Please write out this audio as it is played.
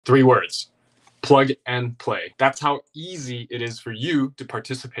3 words. Plug and play. That's how easy it is for you to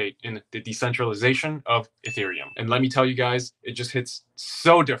participate in the decentralization of Ethereum. And let me tell you guys, it just hits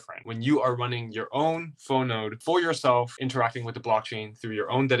so different when you are running your own phone node for yourself, interacting with the blockchain through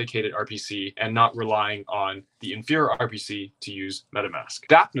your own dedicated RPC and not relying on the inferior RPC to use MetaMask.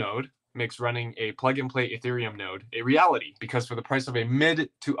 dappnode makes running a plug-and-play Ethereum node a reality, because for the price of a mid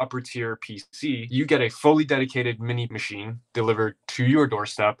to upper tier PC, you get a fully dedicated mini machine delivered to your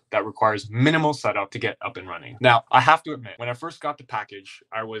doorstep that requires minimal setup to get up and running. Now, I have to admit, when I first got the package,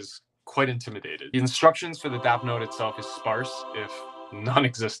 I was quite intimidated. The instructions for the dappnode itself is sparse, if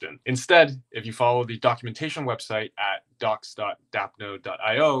non-existent. Instead, if you follow the documentation website at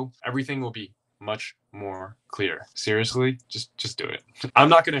docs.dappnode.io, everything will be much more clear. Seriously, just do it. I'm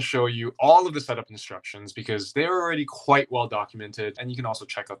not going to show you all of the setup instructions because they're already quite well documented, and you can also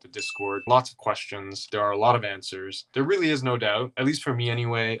check out the Discord. Lots of questions. There are a lot of answers. There really is no doubt, at least for me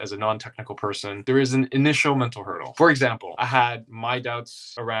anyway, as a non-technical person, there is an initial mental hurdle. For example, I had my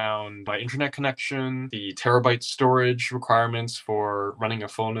doubts around my internet connection, the terabyte storage requirements for running a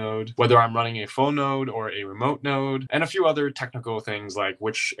phone node, whether I'm running a phone node or a remote node, and a few other technical things like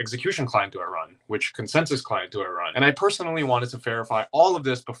which execution client do I run, which consensus client do I run. And I personally wanted to verify all of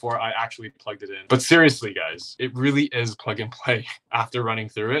this before I actually plugged it in. But seriously, guys, it really is plug and play. After running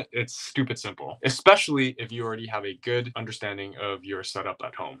through it, it's stupid simple, especially if you already have a good understanding of your setup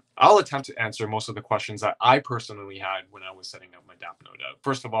at home. I'll attempt to answer most of the questions that I personally had when I was setting up my dappnode up.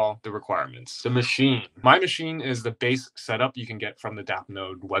 First of all, the requirements. The machine. My machine is the base setup you can get from the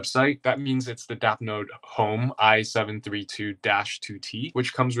dappnode website. That means it's the dappnode home i732-2T,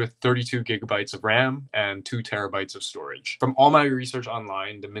 which comes with 32 gigabytes of RAM and 2 terabytes of storage. From all my research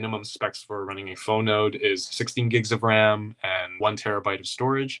online, the minimum specs for running a phone node is 16 gigs of RAM and 1 terabyte of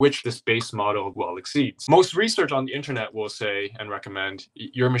storage, which this base model well exceeds. Most research on the internet will say and recommend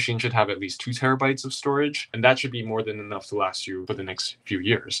your machine should have at least 2 terabytes of storage, and that should be more than enough to last you for the next few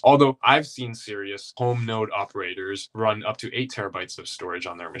years. Although I've seen serious home node operators run up to 8 terabytes of storage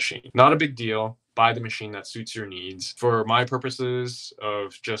on their machine. Not a big deal. Buy the machine that suits your needs. For my purposes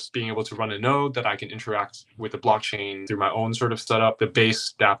of just being able to run a node that I can interact with the blockchain through my own sort of setup, the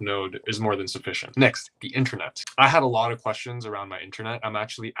base dappnode is more than sufficient. Next, the internet. I had a lot of questions around my internet. I'm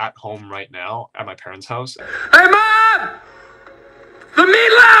actually at home right now at my parents' house. Hey, Mom! The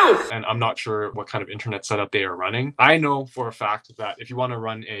meatloaf! And I'm not sure what kind of internet setup they are running. I know for a fact that if you want to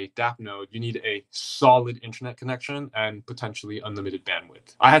run a dappnode, you need a solid internet connection and potentially unlimited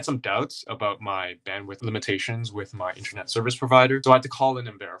bandwidth. I had some doubts about my bandwidth limitations with my internet service provider, so I had to call in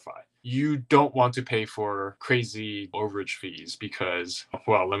and verify. You don't want to pay for crazy overage fees because,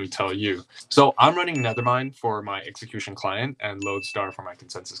 well, let me tell you. So I'm running Nethermind for my execution client and lodestar for my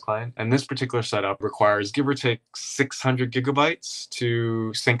consensus client. And this particular setup requires give or take 600 gigabytes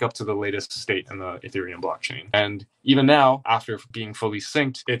to sync up to the latest state in the Ethereum blockchain. And even now, after being fully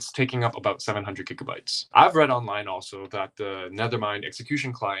synced, it's taking up about 700 gigabytes. I've read online also that the Nethermind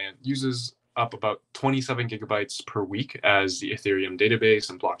execution client uses up about 27 gigabytes per week as the Ethereum database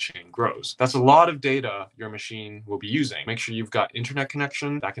and blockchain grows. That's a lot of data your machine will be using. Make sure you've got internet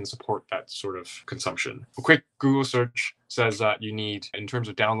connection that can support that sort of consumption. A quick Google search says that you need, in terms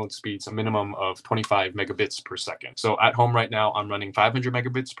of download speeds, a minimum of 25 megabits per second. So at home right now, I'm running 500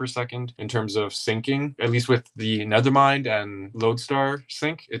 megabits per second. In terms of syncing, at least with the Nethermind and lodestar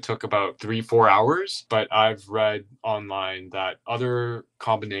sync, it took about 3-4 hours. But I've read online that other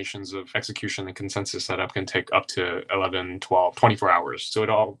combinations of execution and consensus setup can take up to 11, 12, 24 hours. So it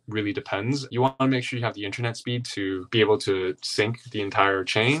all really depends. You want to make sure you have the internet speed to be able to sync the entire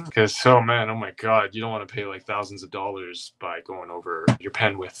chain. Because, oh man, oh my God, you don't want to pay like thousands of dollars by going over your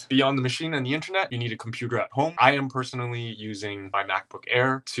bandwidth. Beyond the machine and the internet, you need a computer at home. I am personally using my MacBook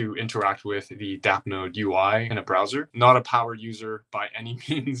Air to interact with the dappnode UI in a browser. Not a power user by any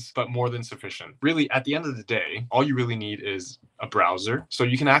means, but more than sufficient. Really, at the end of the day, all you really need is a browser. So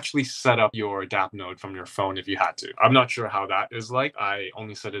you can actually set up your dappnode from your phone if you had to. I'm not sure how that is like. I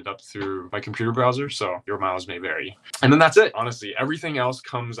only set it up through my computer browser, so your miles may vary. And then that's it. Honestly, everything else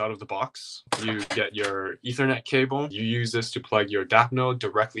comes out of the box. You get your Ethernet cable. You use this to plug your dappnode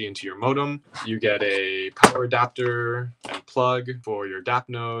directly into your modem. You get a power adapter and plug for your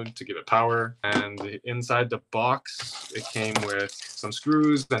dappnode to give it power. And inside the box, it came with some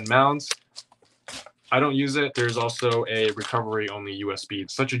screws and mounts. I don't use it. There's also a recovery-only USB.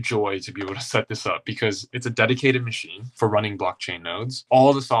 It's such a joy to be able to set this up because it's a dedicated machine for running blockchain nodes.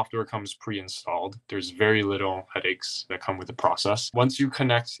 All the software comes pre-installed. There's very little headaches that come with the process. Once you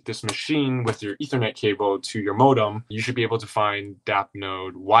connect this machine with your Ethernet cable to your modem, you should be able to find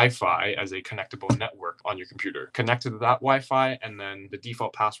dappnode Wi-Fi as a connectable network on your computer. Connect to that Wi-Fi, and then the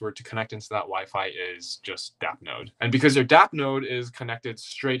default password to connect into that Wi-Fi is just dappnode. And because your dappnode is connected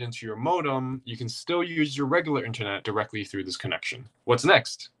straight into your modem, you can still use your regular internet directly through this connection. What's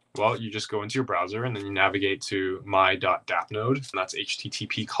next? Well, you just go into your browser and then you navigate to my.dappnode, and that's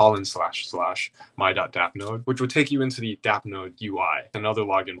http:// my.dappnode, which will take you into the dappnode UI, another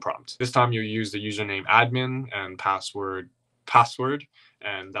login prompt. This time you'll use the username admin and password,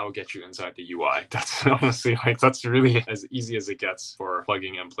 and that will get you inside the UI. That's honestly that's really as easy as it gets for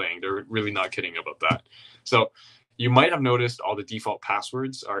plugging and playing. They're really not kidding about that. So you might have noticed all the default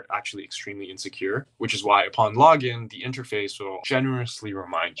passwords are actually extremely insecure, which is why upon login, the interface will generously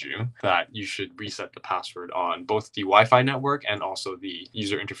remind you that you should reset the password on both the Wi-Fi network and also the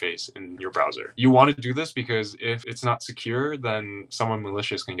user interface in your browser. You want to do this because if it's not secure, then someone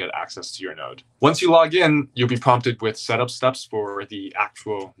malicious can get access to your node. Once you log in, you'll be prompted with setup steps for the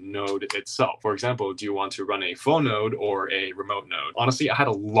actual node itself. For example, do you want to run a phone node or a remote node? Honestly, I had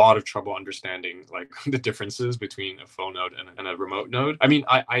a lot of trouble understanding the differences between a phone node and a remote node. I mean,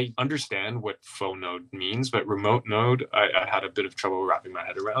 I understand what phone node means, but remote node, I had a bit of trouble wrapping my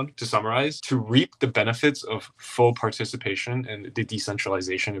head around. To summarize, to reap the benefits of full participation in the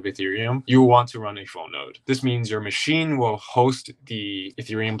decentralization of Ethereum, you will want to run a phone node. This means your machine will host the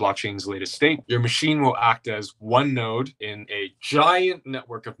Ethereum blockchain's latest state. Your machine will act as one node in a giant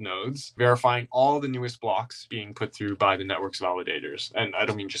network of nodes, verifying all the newest blocks being put through by the network's validators. And I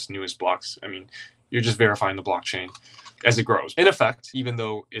don't mean just newest blocks. I mean, you're just verifying the blockchain as it grows. In effect, even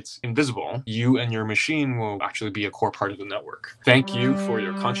though it's invisible, you and your machine will actually be a core part of the network. Thank you for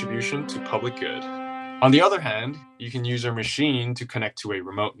your contribution to public good. On the other hand, you can use your machine to connect to a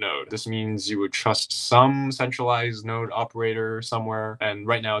remote node. This means you would trust some centralized node operator somewhere, and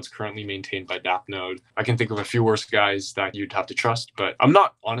right now it's currently maintained by dappnode. I can think of a few worse guys that you'd have to trust, but I'm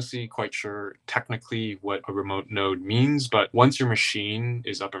not honestly quite sure technically what a remote node means, but once your machine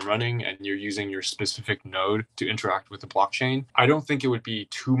is up and running and you're using your specific node to interact with the blockchain, I don't think it would be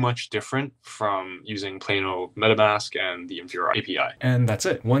too much different from using plain old MetaMask and the Infura API. And that's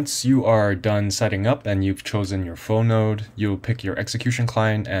it. Once you are done setting up and you've chosen your phone node, you'll pick your execution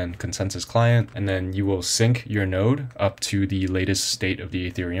client and consensus client, and then you will sync your node up to the latest state of the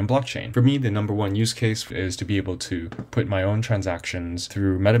Ethereum blockchain. For me, the number one use case is to be able to put my own transactions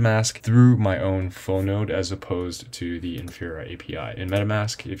through MetaMask through my own phone node as opposed to the Infura API. In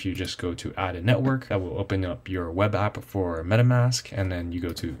MetaMask, if you just go to add a network, that will open up your web app for MetaMask, and then you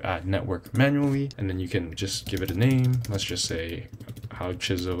go to add network manually, and then you can just give it a name. Let's just say how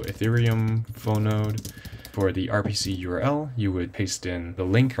Chizo Ethereum phone node. For the RPC URL, you would paste in the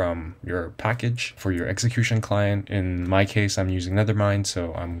link from your package for your execution client. In my case, I'm using Nethermind,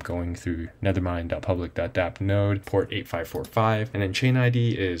 so I'm going through nethermind.public.dappnode, port 8545, and then chain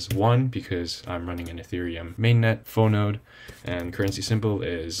ID is 1 because I'm running an Ethereum mainnet phone node, and currency symbol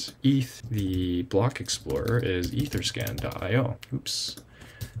is ETH. The block explorer is etherscan.io. Oops,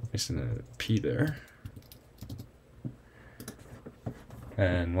 missing a P there.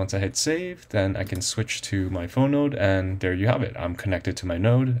 And once I hit save, then I can switch to my phone node, and there you have it. I'm connected to my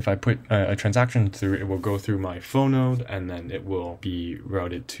node. If I put a transaction through, it will go through my phone node, and then it will be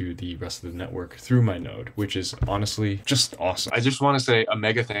routed to the rest of the network through my node, which is honestly just awesome. I just want to say a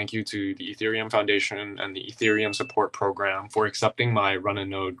mega thank you to the Ethereum Foundation and the Ethereum Support Program for accepting my Run a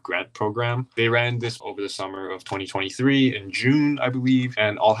Node grant program. They ran this over the summer of 2023 in June, I believe,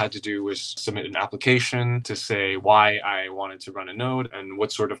 and all I had to do was submit an application to say why I wanted to run a node and what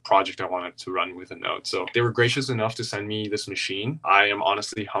sort of project I wanted to run with a node. So they were gracious enough to send me this machine. I am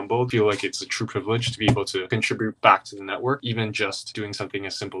honestly humbled. Feel like it's a true privilege to be able to contribute back to the network, even just doing something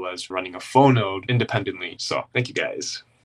as simple as running a phone node independently. So thank you guys.